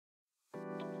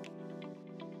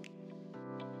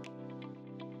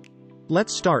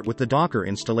Let's start with the Docker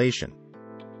installation.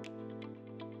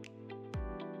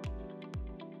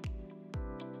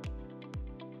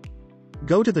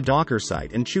 Go to the Docker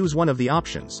site and choose one of the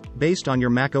options, based on your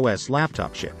macOS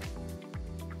laptop chip.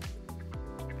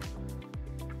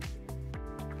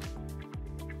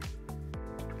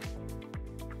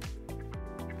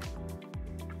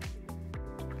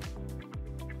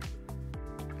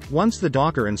 Once the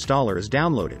Docker installer is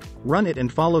downloaded, run it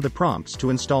and follow the prompts to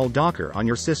install Docker on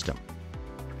your system.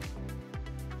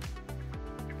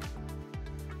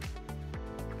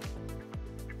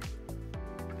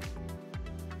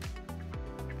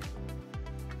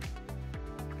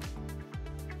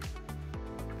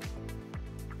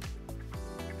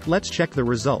 Let's check the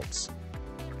results.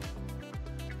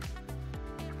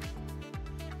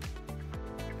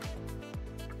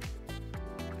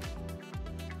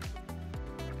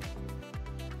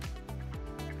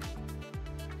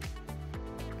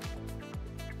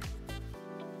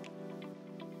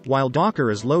 While Docker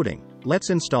is loading, let's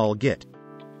install Git.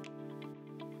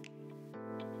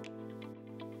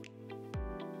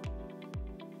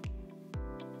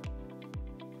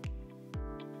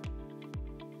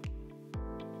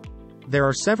 There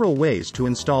are several ways to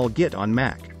install Git on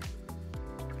Mac.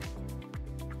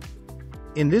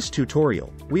 In this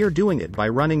tutorial, we are doing it by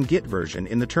running Git version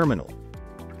in the terminal.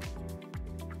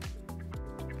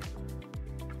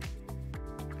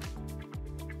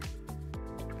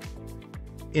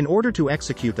 In order to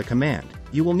execute the command,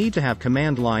 you will need to have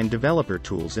command line developer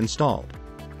tools installed.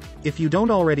 If you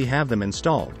don't already have them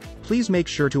installed, please make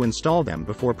sure to install them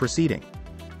before proceeding.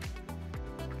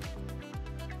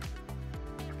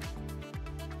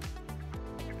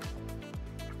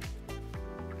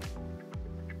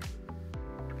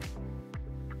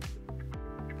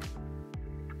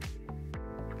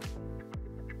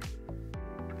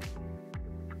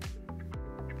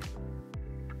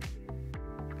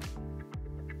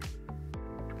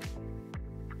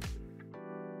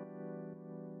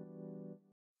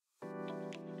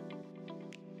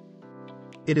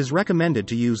 It is recommended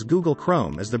to use Google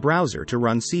Chrome as the browser to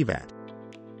run CVAT.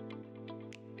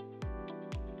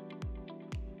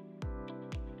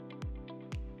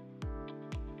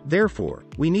 Therefore,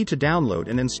 we need to download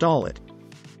and install it.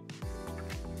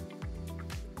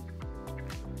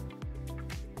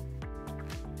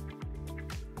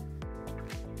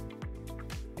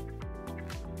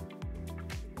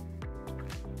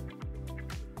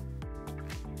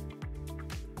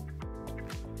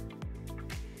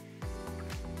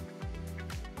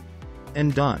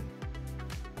 And done.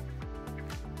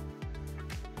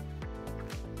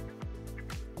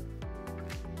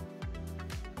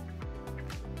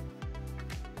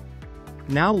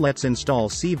 Now let's install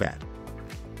CVAT.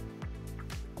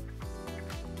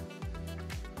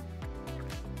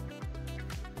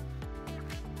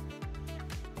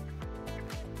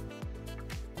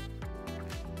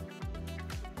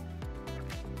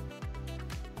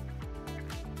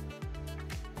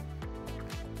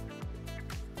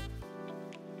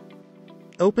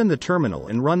 Open the terminal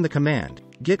and run the command,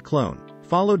 git clone,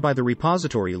 followed by the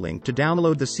repository link to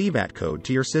download the CVAT code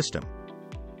to your system.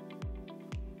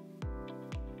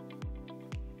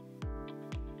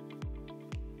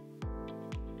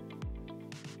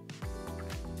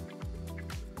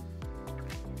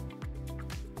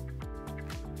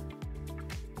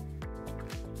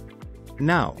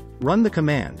 Now, run the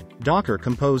command, docker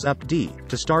compose upd,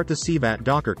 to start the CVAT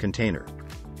Docker container.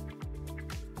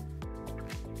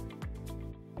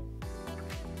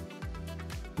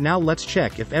 Now let's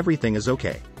check if everything is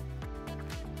okay.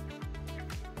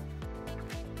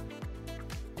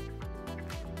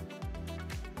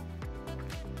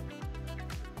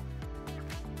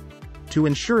 To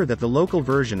ensure that the local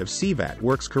version of CVAT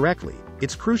works correctly,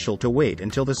 it's crucial to wait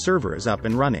until the server is up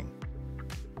and running.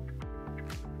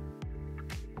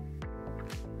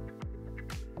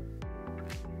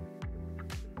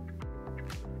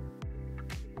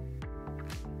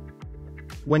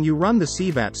 When you run the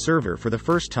CVAT server for the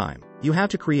first time, you have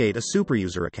to create a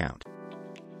Superuser account.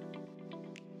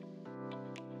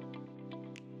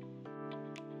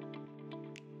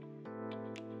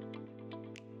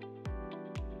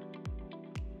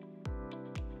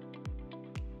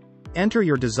 Enter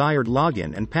your desired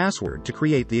login and password to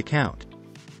create the account.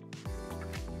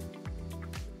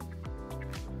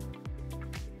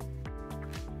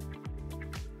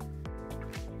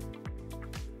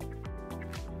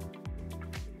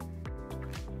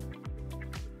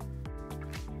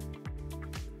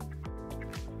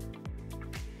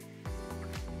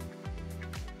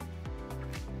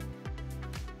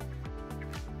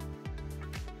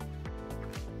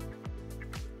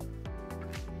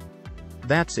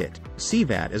 That's it.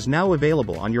 CVAT is now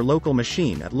available on your local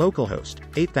machine at localhost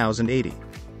 8080.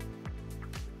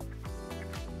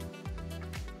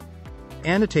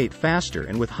 Annotate faster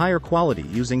and with higher quality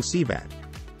using CVAT.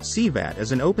 CVAT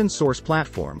is an open-source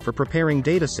platform for preparing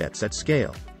datasets at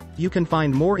scale. You can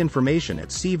find more information at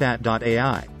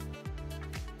cvat.ai.